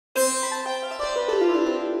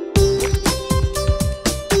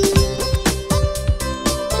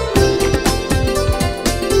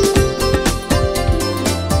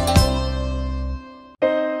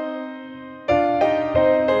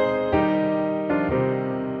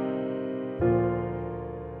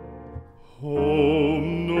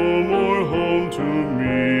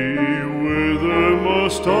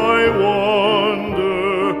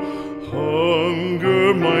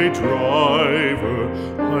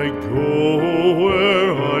I go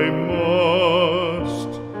where I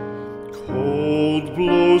must. Cold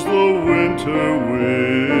blows the winter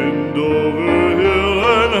wind over hill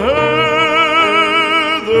and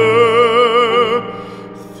heather.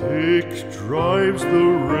 Thick drives the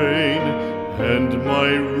rain, and my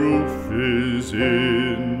roof is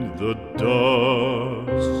in the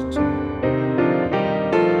dust.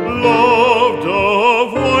 Loved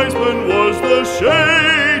of wise men was the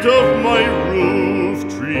shade of my roof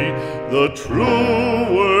tree. The true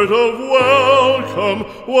word of welcome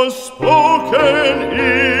was spoken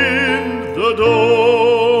in the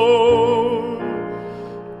door.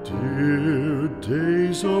 Dear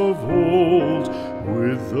days of old,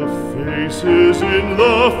 with the faces in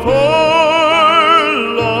the firelight,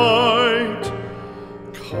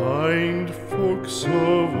 kind folks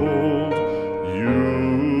of old,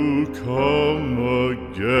 you come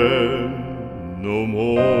again no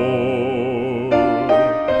more.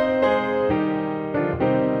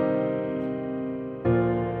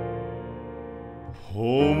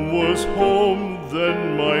 Home was home then,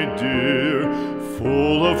 my dear,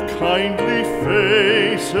 full of kindly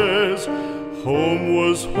faces. Home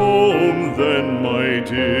was home then, my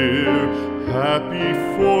dear, happy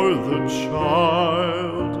for the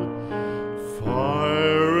child.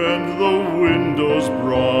 Fire and the windows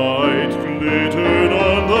bright glittered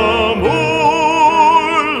on the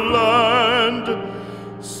moorland.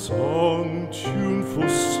 Song, tuneful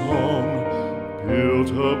song, built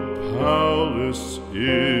a palace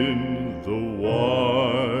in the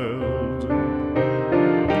wild.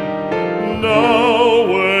 Now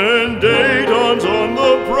when day dawns on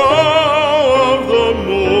the brow of the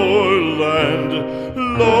moorland,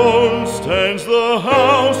 lone stands the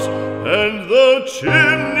house, and the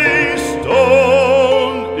chimney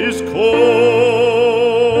stone is cold.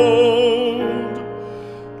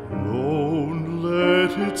 Lone,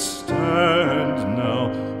 let it stand now,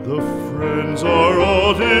 the friends are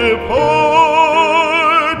all departed.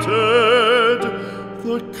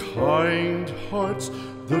 The kind hearts,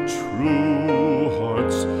 the true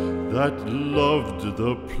hearts, that loved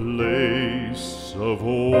the place of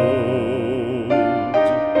old.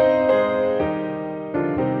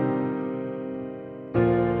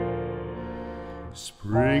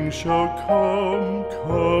 Spring shall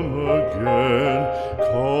come again,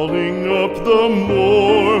 calling up the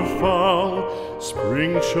moorfowl.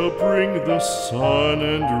 Spring shall bring the sun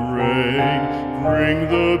and rain, bring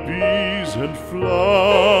the bees and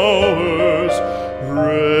flowers.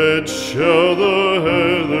 Red shall the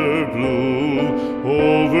heather bloom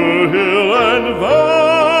over hill and valley.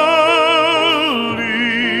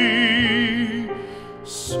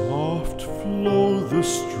 Soft flow the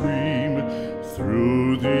stream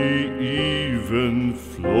through the even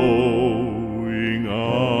flowing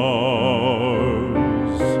hours.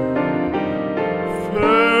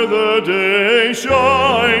 Fair the day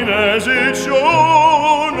shine as it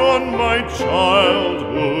shone on my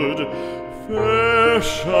childhood. Fair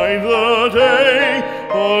shine the day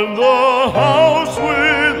on the house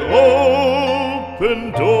with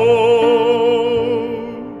open door.